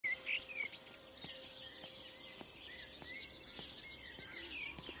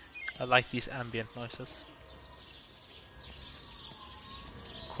I like these ambient noises.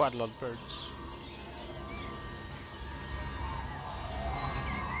 Quite a lot of birds.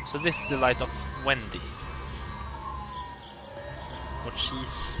 So this is the light of Wendy. What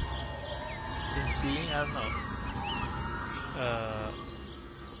she's been seeing, I don't know.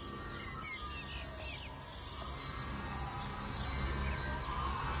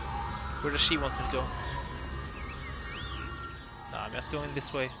 Where does she want me to go? No, I'm just going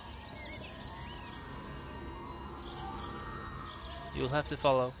this way. You'll have to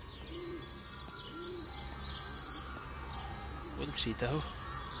follow. Will she though?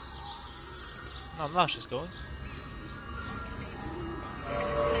 No, now she's going.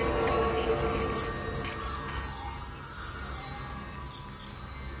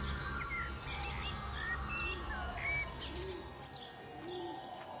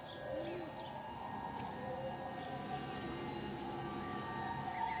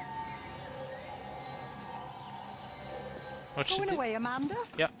 Going away, Amanda?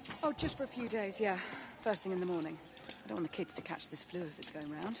 Yeah. Oh, just for a few days, yeah. First thing in the morning. I don't want the kids to catch this flu if it's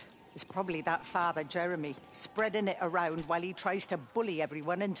going round. It's probably that father, Jeremy, spreading it around while he tries to bully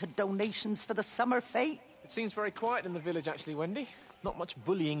everyone into donations for the summer fete. It seems very quiet in the village, actually, Wendy. Not much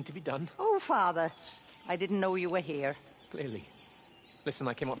bullying to be done. Oh, father, I didn't know you were here. Clearly. Listen,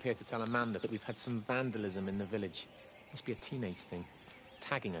 I came up here to tell Amanda that we've had some vandalism in the village. Must be a teenage thing.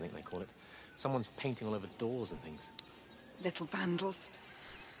 Tagging, I think they call it. Someone's painting all over doors and things. Little vandals.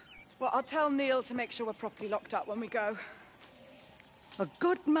 Well, I'll tell Neil to make sure we're properly locked up when we go. A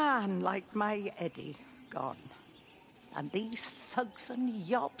good man like my Eddie gone. And these thugs and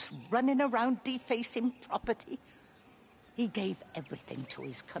yops running around defacing property. He gave everything to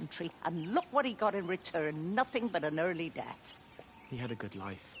his country, and look what he got in return. Nothing but an early death. He had a good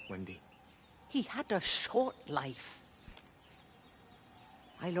life, Wendy. He had a short life.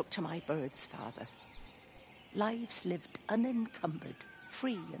 I look to my birds, father. Lives lived unencumbered,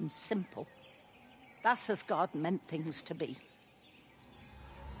 free and simple. That's as God meant things to be.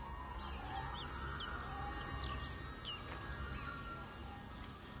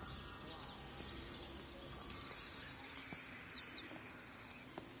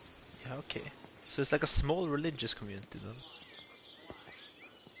 Yeah, okay. So it's like a small religious community then.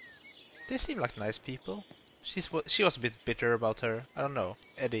 They seem like nice people. She was a bit bitter about her, I don't know,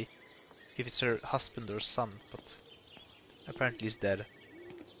 Eddie. If it's her husband or son, but apparently he's dead.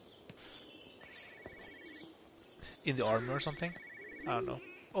 In the army or something? I don't know.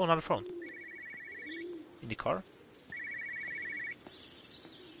 Oh, another phone. In the car?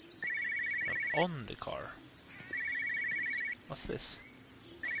 No, on the car. What's this?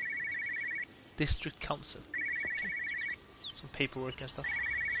 District Council. Okay. Some paperwork and stuff.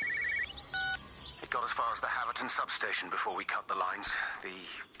 It got as far as the Haverton substation before we cut the lines. The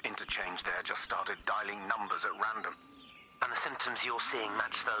interchange there just started dialing numbers at random. And the symptoms you're seeing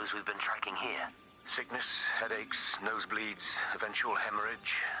match those we've been tracking here? Sickness, headaches, nosebleeds, eventual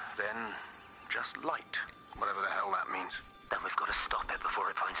hemorrhage, then just light, whatever the hell that means. Then we've got to stop it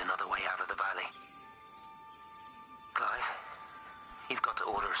before it finds another way out of the valley. Clive, you've got to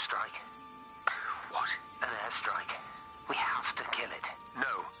order a strike. What? An airstrike. We have to kill it.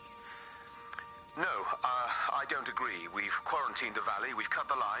 No. No, I don't agree. We've quarantined the valley, we've cut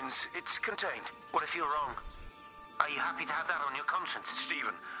the lines, it's contained. What if you're wrong? Are you happy to have that on your conscience?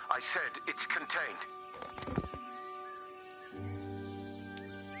 Stephen, I said it's contained.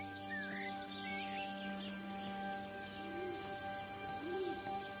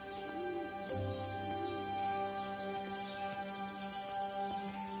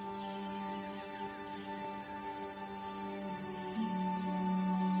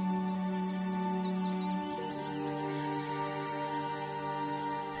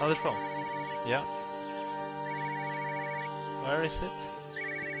 Another phone. Yeah. Where is it?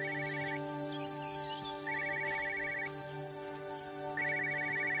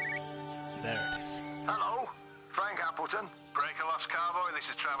 There it is. Hello, Frank Appleton. Breaker lost cowboy, this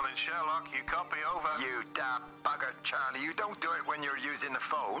is Travelling Sherlock. You copy, over. You damn bugger, Charlie. You don't do it when you're using the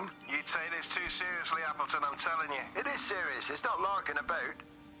phone. You'd take this too seriously, Appleton, I'm telling you. It is serious. It's not larking about.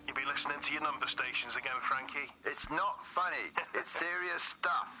 You'd be listening to your number stations again, Frankie. It's not funny. It's serious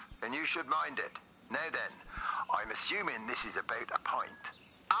stuff, and you should mind it. Now then, I'm assuming this is about a pint.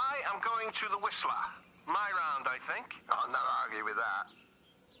 I am going to the Whistler. My round, I think. I'll not argue with that.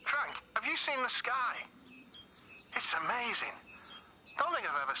 Frank, have you seen the sky? It's amazing. Don't think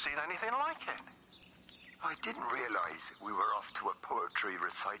I've ever seen anything like it. I didn't realize we were off to a poetry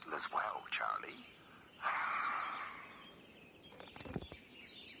recital as well, Charlie.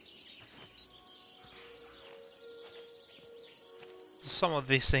 some of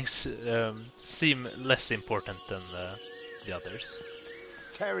these things seem less important than the others.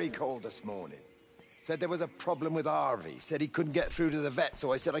 Terry called this morning. Said there was a problem with Harvey. Said he couldn't get through to the vet,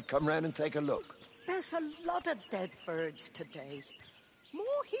 so I said I'd come round and take a look. There's a lot of dead birds today. More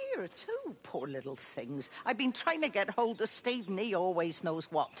here, too, poor little things. I've been trying to get hold of Steve, and he always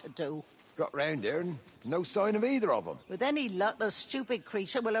knows what to do. Got round here and no sign of either of them. With any luck, the stupid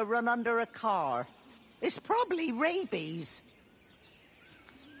creature will have run under a car. It's probably rabies.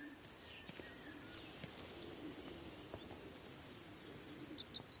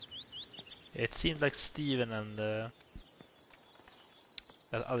 It seemed like Steven and that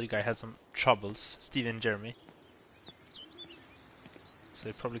other guy had some troubles. Steven and Jeremy. So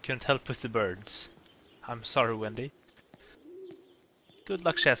he probably couldn't help with the birds. I'm sorry, Wendy. Good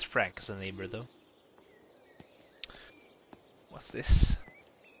luck she has Frank as a neighbor, though. What's this?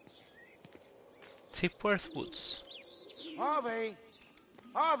 Tipworth Woods. Harvey!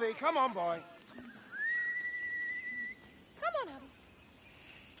 Harvey, come on, boy. Come on, Harvey.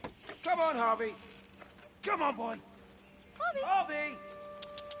 Come on, Harvey. Come on, boy. Harvey! Harvey!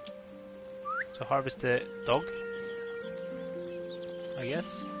 So Harvey's the dog, I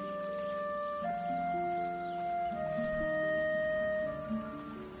guess.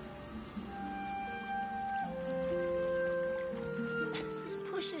 Just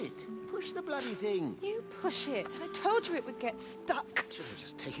push it. Push the bloody thing. You push it. I told you it would get stuck. Should have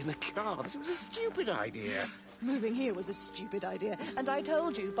just taken the car. This was a stupid idea. Moving here was a stupid idea. And I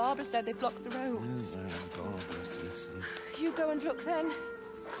told you, Barbara said they blocked the roads. You go and look then.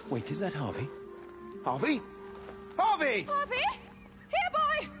 Wait, is that Harvey? Harvey? Harvey! Harvey! Here,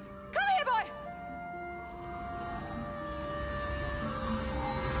 boy! Come here, boy!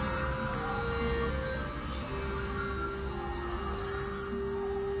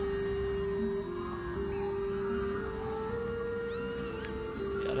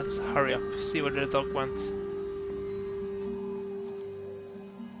 Yeah, let's hurry up. See where the dog went.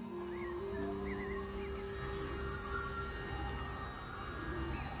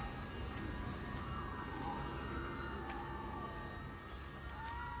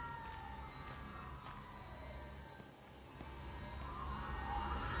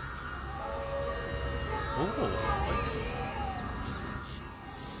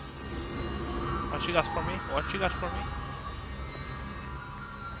 What you got for me? What you got for me?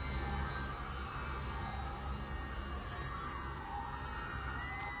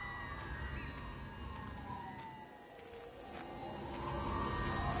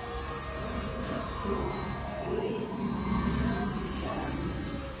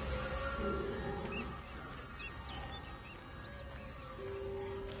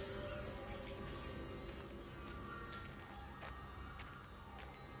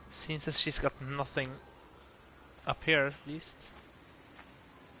 Seems as she's got nothing up here, at least.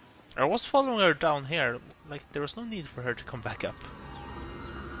 I was following her down here, like there was no need for her to come back up.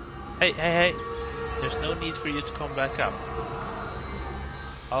 Hey, hey, hey! There's no need for you to come back up.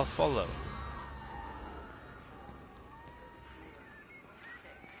 I'll follow.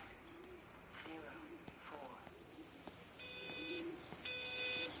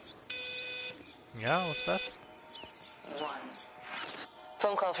 Yeah, what's that?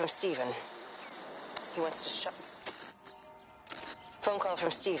 Phone call from Stephen. He wants to shut... Phone call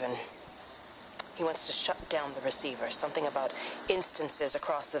from Stephen. He wants to shut down the receiver. Something about instances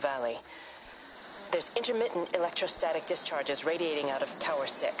across the valley. There's intermittent electrostatic discharges radiating out of Tower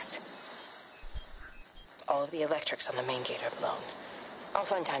 6. All of the electrics on the main gate are blown. I'll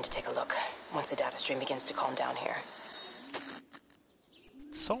find time to take a look once the data stream begins to calm down here.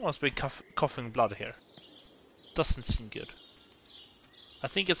 Someone's been coughing blood here. Doesn't seem good. I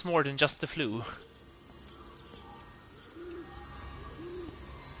think it's more than just the flu.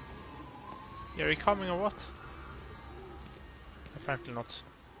 Are you coming or what? Apparently not.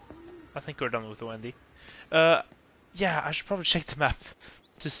 I think we're done with Wendy. Yeah, I should probably check the map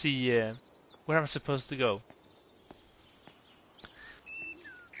to see where I'm supposed to go.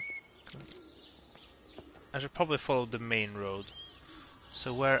 I should probably follow the main road.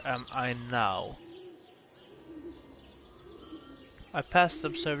 So where am I now? I passed the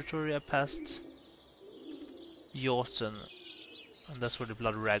observatory, I passed Yorton, and that's where the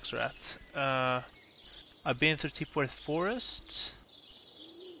blood rags are at. I've been through Tipworth Forest.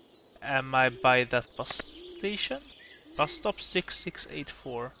 Am I by that bus station? Bus stop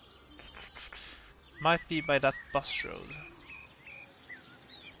 6684. Might be by that bus road.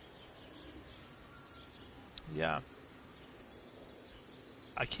 Yeah.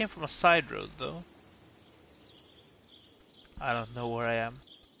 I came from a side road though. I don't know where I am.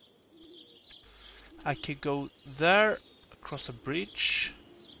 I could go there, Across a bridge.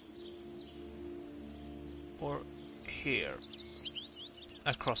 Or here.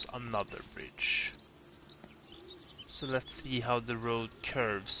 Across another bridge. So let's see how the road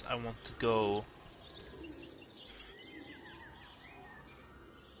curves. I want to go...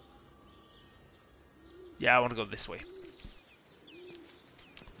 Yeah, I want to go this way.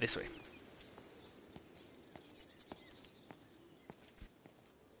 This way.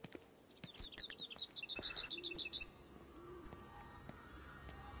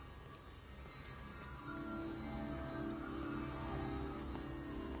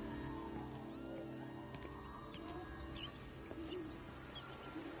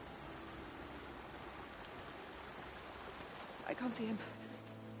 I can't see him.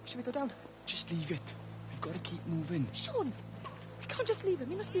 Should we go down? Just leave it. We've got to keep moving. Sean! We can't just leave him.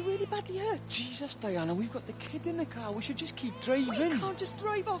 He must be really badly hurt. Jesus, Diana, we've got the kid in the car. We should just keep driving. We can't just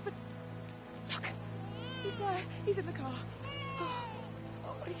drive off and... Look! He's there. He's in the car.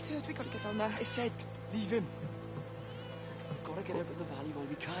 Oh, he's hurt. We've got to get down there. I said, leave him. We've got to get out of the valley while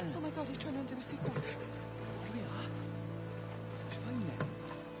we can. Oh my God, he's trying to undo his seatbelt. Here we are. It's fine then.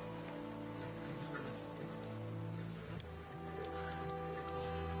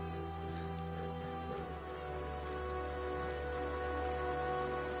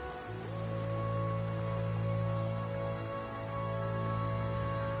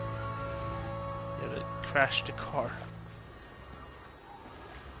 Crashed the car.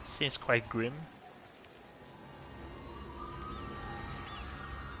 Seems quite grim.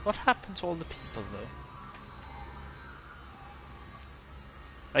 What happened to all the people though?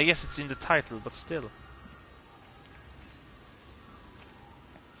 I guess it's in the title, but still.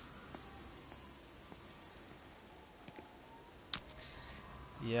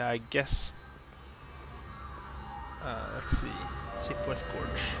 Yeah, I guess. Let's see. Seaporth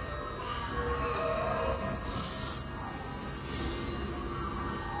Gorge.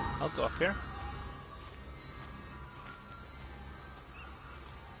 I'll go up here.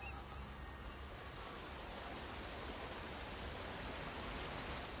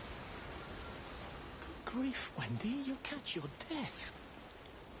 Good grief, Wendy, you'll catch your death.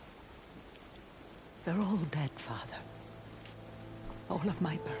 They're all dead, Father. All of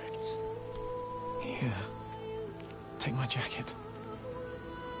my birds. Here. Take my jacket.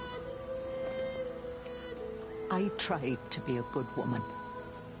 I tried to be a good woman.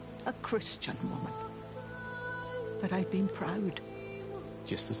 A Christian woman. But I've been proud.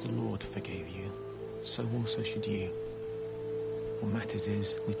 Just as the Lord forgave you, so also should you. What matters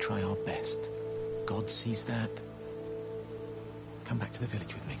is we try our best. God sees that. Come back to the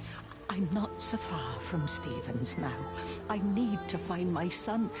village with me. I'm not so far from Stephen's now. I need to find my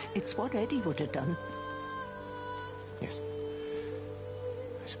son. It's what Eddie would have done. Yes.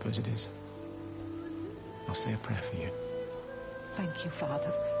 I suppose it is. I'll say a prayer for you. Thank you,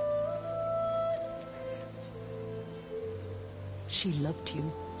 Father. She loved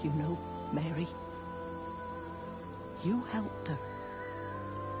you, you know, Mary. You helped her.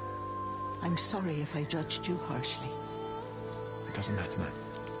 I'm sorry if I judged you harshly. It doesn't matter, man.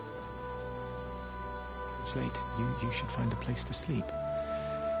 It's late. You should find a place to sleep.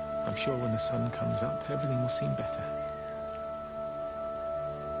 I'm sure when the sun comes up, everything will seem better.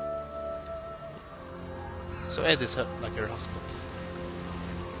 So Ed is like her husband.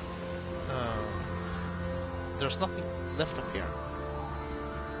 There's nothing left up here.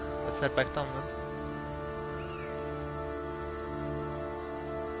 Let's head back down then.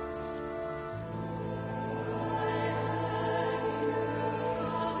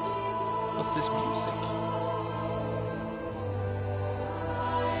 What's this music?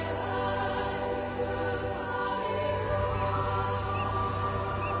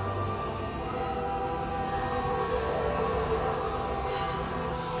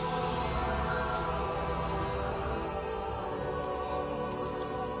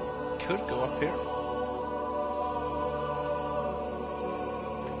 Could go up here.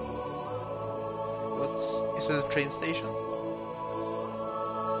 Is it a train station?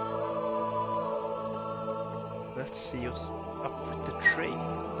 Let's see what's up with the train.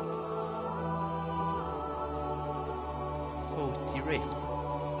 Oh, derailed.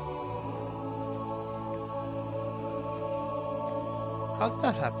 How'd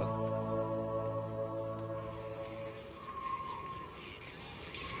that happen?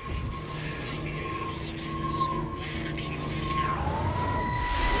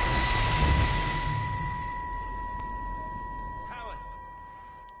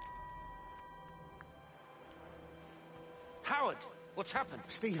 What's happened?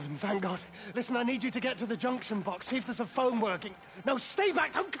 Stephen, thank God. Listen, I need you to get to the junction box, see if there's a phone working. No, stay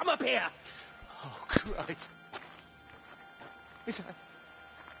back, don't come up here! Oh, Christ. Is that...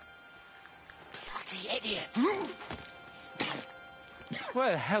 Bloody idiot!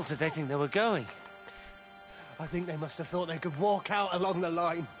 Where the hell did they think they were going? I think they must have thought they could walk out along the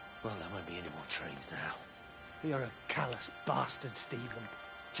line. Well, there won't be any more trains now. You're a callous bastard, Stephen.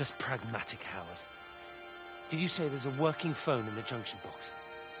 Just pragmatic, Howard. Did you say there's a working phone in the junction box?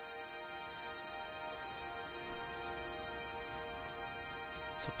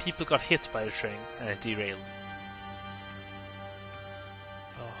 So people got hit by the train and it derailed.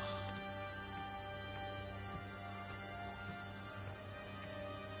 Oh.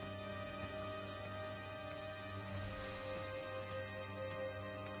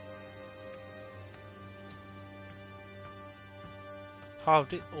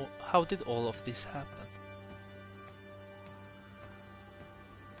 How did all of this happen?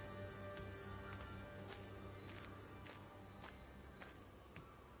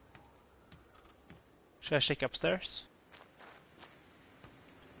 Should I check upstairs?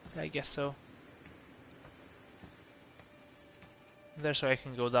 I guess so. There, so I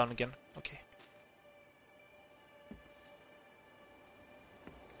can go down again. Okay.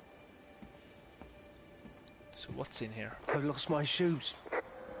 So what's in here? I lost my shoes.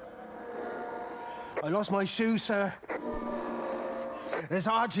 I lost my shoes, sir. There's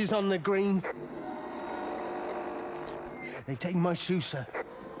arches on the green. They've taken my shoes, sir.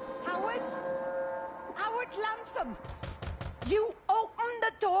 Howard? Howard Lantham! You open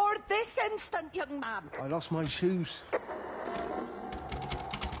the door this instant, young man. I lost my shoes.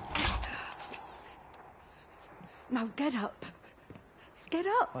 Now get up. Get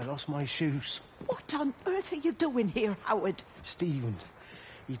up. I lost my shoes. What on earth are you doing here, Howard? Stephen,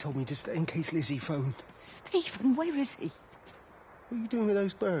 he told me to stay in case Lizzie phoned. Stephen, where is he? What are you doing with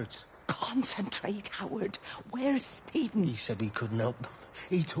those birds? Concentrate, Howard. Where's Stephen? He said we couldn't help them.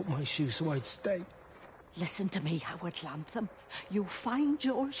 He took my shoes so I'd stay. Listen to me, Howard Lantham. You find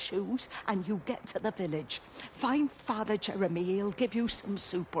your shoes and you get to the village. Find Father Jeremy. He'll give you some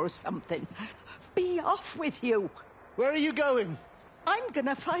soup or something. Be off with you. Where are you going? I'm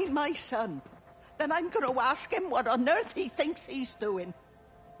gonna find my son. Then I'm gonna ask him what on earth he thinks he's doing.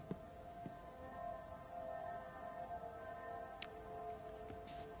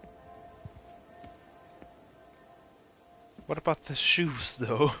 What about the shoes,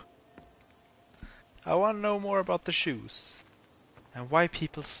 though? I want to know more about the shoes. And why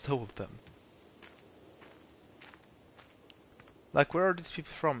people stole them. Like, where are these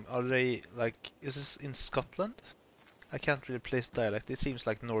people from? Are they, like, is this in Scotland? I can't really place dialect. It seems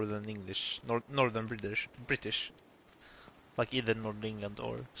like Northern English, Northern British. Like either Northern England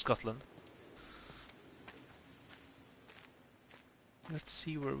or Scotland. Let's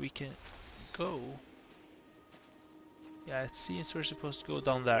see where we can go. Yeah, it seems we're supposed to go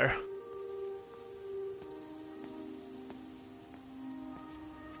down there.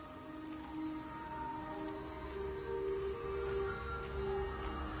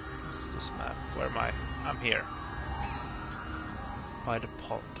 What's this map? Where am I? I'm here. By the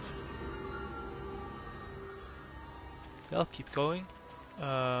pond. I'll keep going.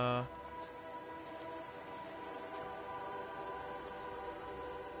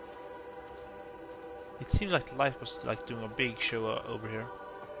 It seems like the light was like doing a big show over here.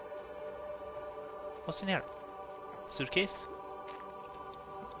 What's in here? Suitcase?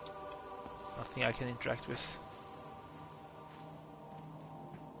 Nothing I can interact with.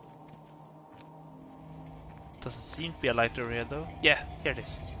 Doesn't seem to be a light over here though. Yeah, here it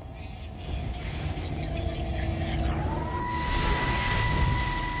is.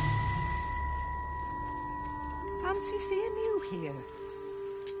 Fancy seeing you here.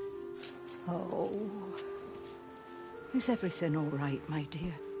 Oh. Is everything all right, my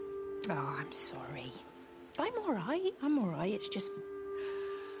dear? Oh, I'm sorry. I'm all right. I'm all right. It's just...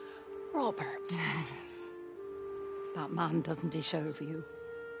 Robert. That man doesn't deserve you.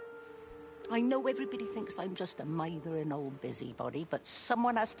 I know everybody thinks I'm just a mithering old busybody, but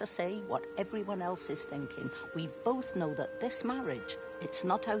someone has to say what everyone else is thinking. We both know that this marriage, it's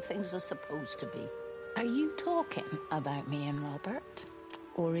not how things are supposed to be. Are you talking about me and Robert?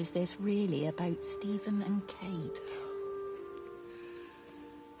 Or is this really about Stephen and Kate?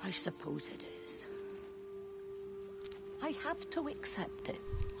 I suppose it is. I have to accept it.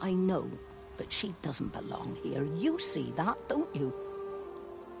 I know, but she doesn't belong here. You see that, don't you?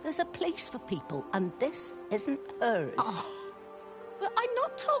 There's a place for people, and this isn't hers. Oh. But I'm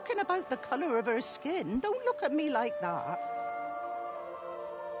not talking about the colour of her skin. Don't look at me like that.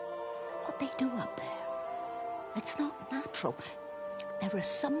 What they do up there, it's not natural. There are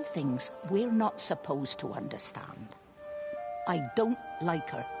some things we're not supposed to understand. I don't like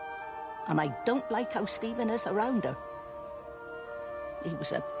her. And I don't like how Stephen is around her. He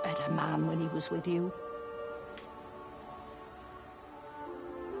was a better man when he was with you.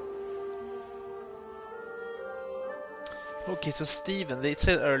 Okay, so Stephen, they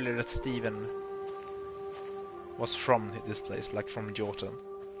said earlier that Stephen was from this place, like from Jordan.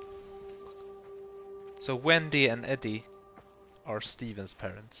 So Wendy and Eddie are Stephen's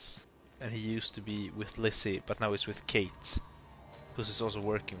parents. And he used to be with Lizzie, but now he's with Kate, who he's also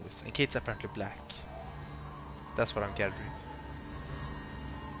working with. And Kate's apparently black. That's what I'm gathering.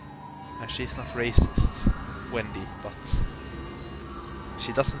 And she's not racist, Wendy, but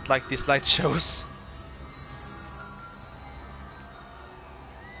she doesn't like these light shows.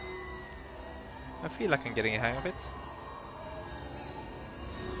 I feel like I'm getting a hang of it.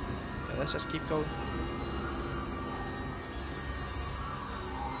 Yeah, let's just keep going.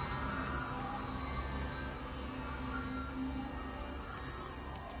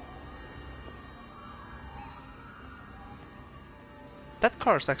 That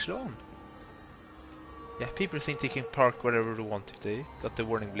car's actually on. Yeah, people think they can park wherever they want if they got the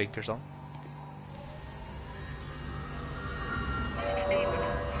warning blinkers on.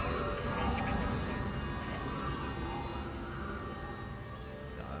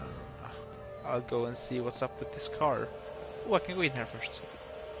 I'll go and see what's up with this car. Oh, I can go in here first.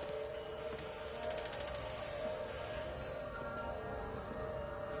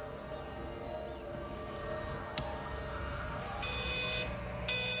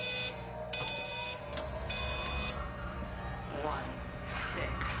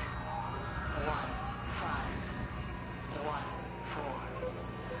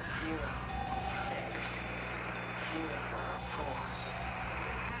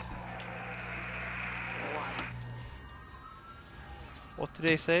 What did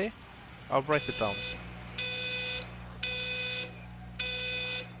they say? I'll write it down.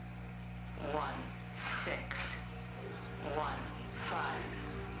 1 6 1 5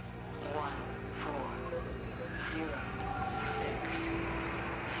 1 4 0 6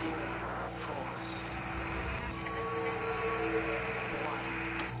 0 4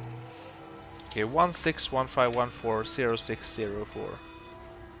 Okay, 1615140604.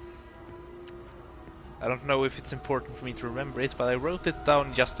 I don't know if it's important for me to remember it, but I wrote it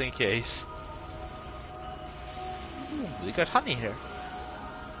down just in case. Ooh, we got honey here.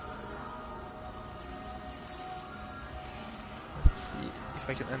 Let's see if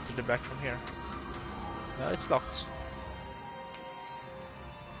I can enter the back from here. No, it's locked.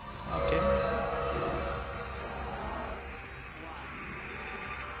 Okay.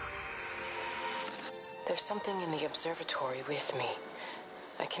 There's something in the observatory with me.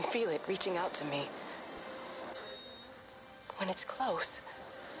 I can feel it reaching out to me. When it's close,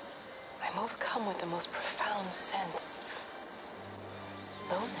 I'm overcome with the most profound sense of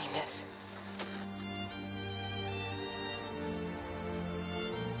loneliness.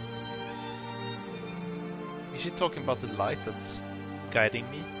 Is she talking about the light that's guiding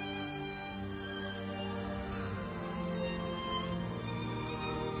me?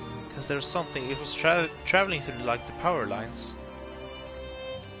 Because there's something, it was traveling through like the power lines.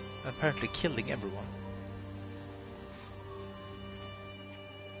 Apparently killing everyone.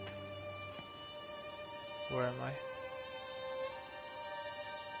 Where am I?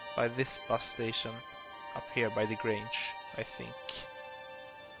 By this bus station. Up here by the Grange, I think.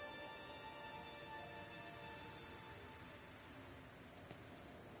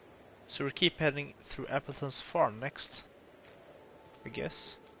 So we keep heading through Appleton's farm next, I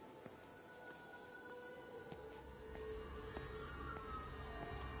guess.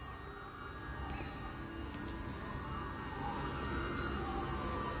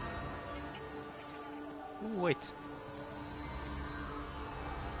 Ooh, wait.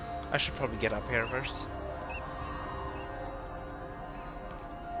 I should probably get up here first.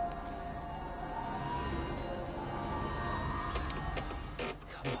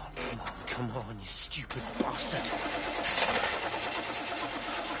 Come on, you stupid bastard.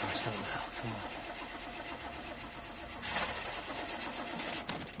 Christ, not now, come on.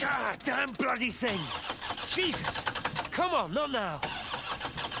 God damn bloody thing! Jesus! Come on, not now!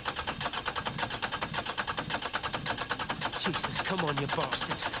 Jesus, come on, you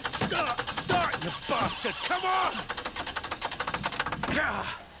bastard! Start, you bastard! Come on!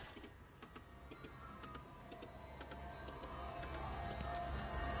 Ah!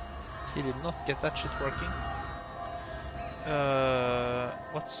 He did not get that shit working.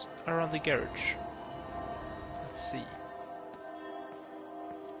 What's around the garage? Let's see.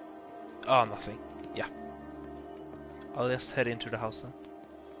 Oh, nothing. Yeah. I'll just head into the house then.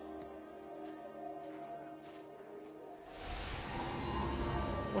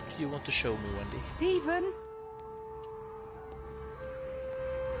 What do you want to show me, Wendy? Stephen?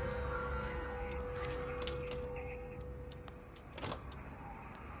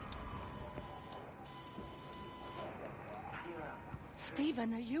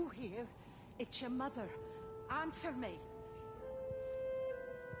 Stephen, are you here? It's your mother. Answer me.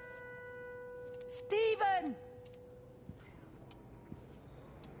 Stephen!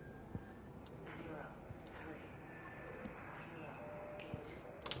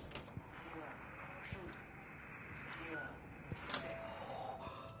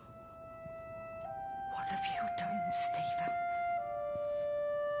 What have you done, Stephen?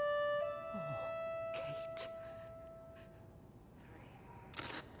 Oh, Kate.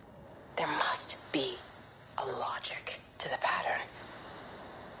 There must be a logic to the pattern.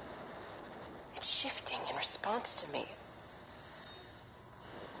 It's shifting in response to me.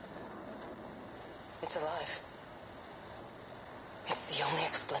 It's alive. It's the only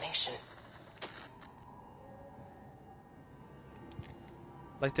explanation.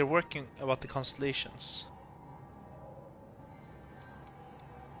 Like they're working about the constellations.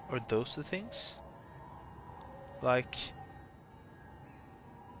 Or those the things? Like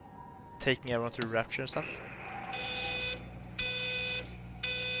taking everyone to Rapture and stuff? 0,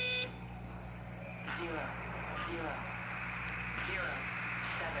 0, 0,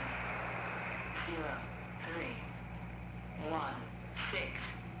 7, 0, 3, 1, 6,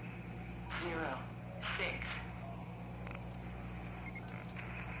 0, 6,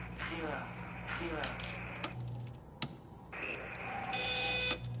 0, 0.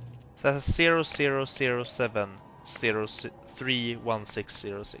 So that's 0007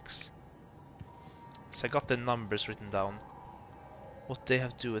 031606. So I got the numbers written down. What they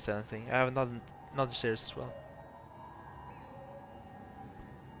have to do with anything. I have another series as well.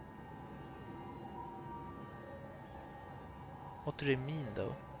 What do they mean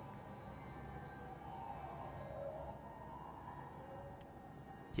though?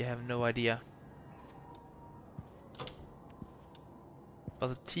 You have no idea.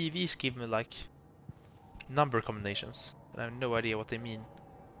 But the TVs give me like number combinations, and I have no idea what they mean.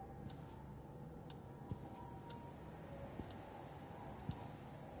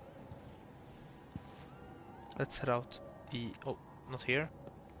 Let's head out. Oh, not here.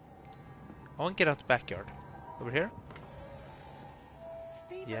 I want to get out the backyard. Over here?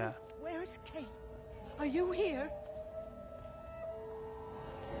 Stephen, Yeah. where's Kate? Are you here?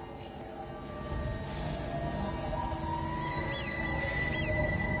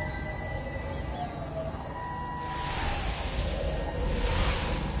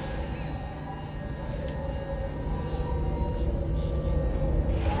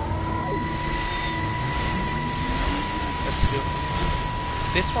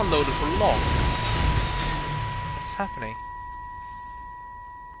 This one loaded for long. What's happening?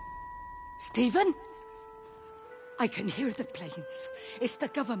 Stephen? I can hear the planes. It's the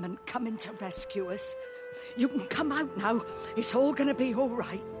government coming to rescue us. You can come out now. It's all gonna be all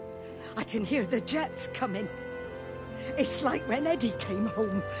right. I can hear the jets coming. It's like when Eddie came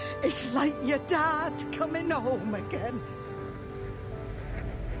home. It's like your dad coming home again.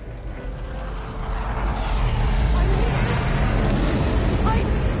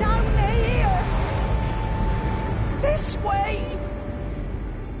 I'm down here! This way!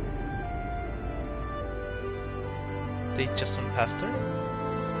 They just went past her?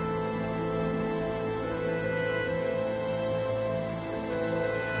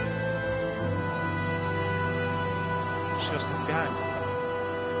 She was left behind.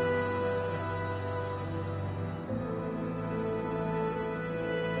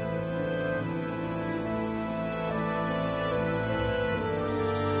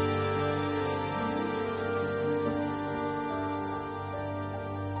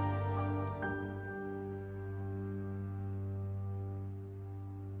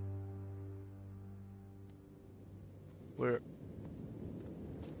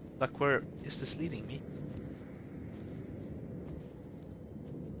 Where is this leading me?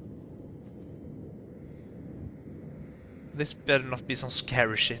 This better not be some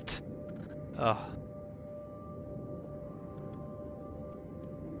scary shit. Ugh.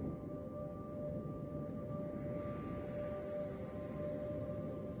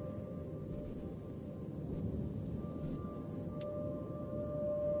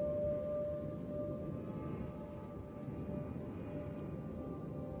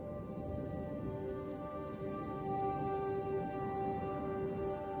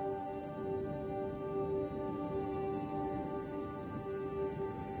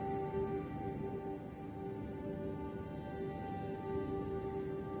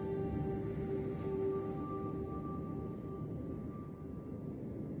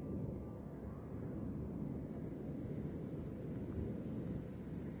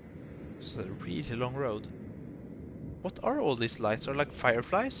 It's a really long road. What are all these lights? Are like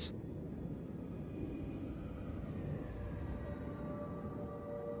fireflies?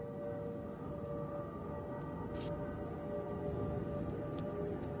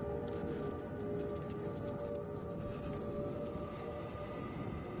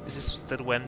 that Wendy